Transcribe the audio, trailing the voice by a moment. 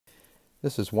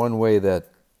This is one way that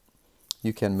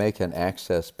you can make an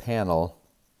access panel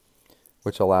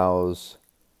which allows,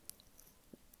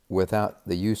 without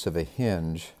the use of a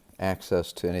hinge,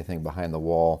 access to anything behind the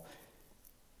wall.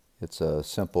 It's a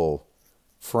simple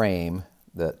frame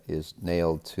that is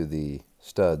nailed to the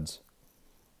studs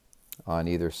on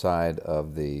either side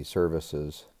of the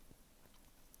surfaces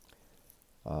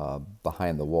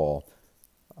behind the wall.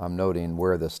 I'm noting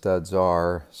where the studs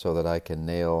are so that I can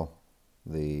nail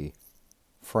the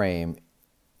frame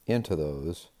into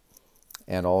those,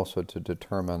 and also to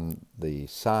determine the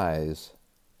size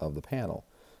of the panel.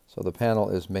 So the panel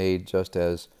is made just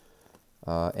as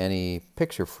any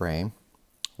picture frame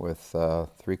with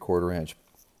 3/4 inch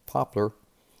poplar,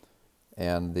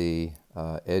 and the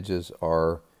edges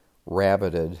are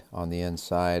rabbeted on the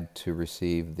inside to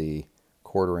receive the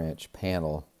 1/4 inch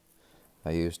panel.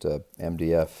 I used a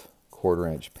MDF 1/4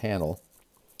 inch panel,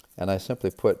 and I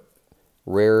simply put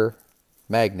rare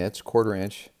magnets, 1/4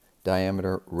 inch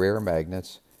diameter rare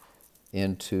magnets,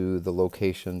 into the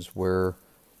locations where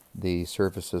the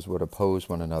surfaces would oppose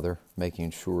one another,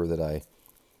 making sure that I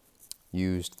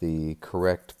used the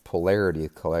correct polarity,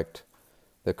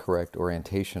 the correct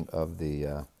orientation of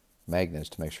the magnets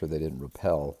to make sure they didn't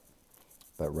repel,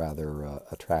 but rather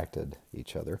attracted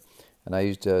each other. And I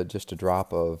used just a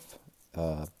drop of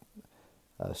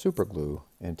super glue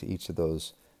into each of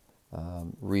those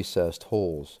recessed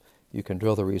holes. You can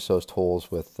drill the recessed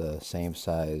holes with the same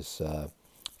size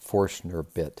forstner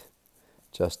bit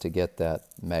just to get that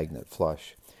magnet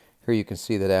flush. Here you can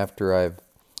see that after I've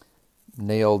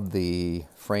nailed the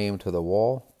frame to the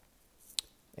wall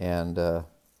and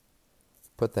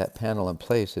put that panel in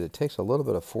place, it takes a little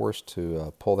bit of force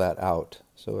to pull that out,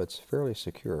 so it's fairly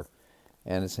secure.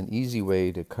 And it's an easy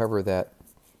way to cover that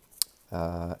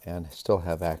and still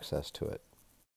have access to it.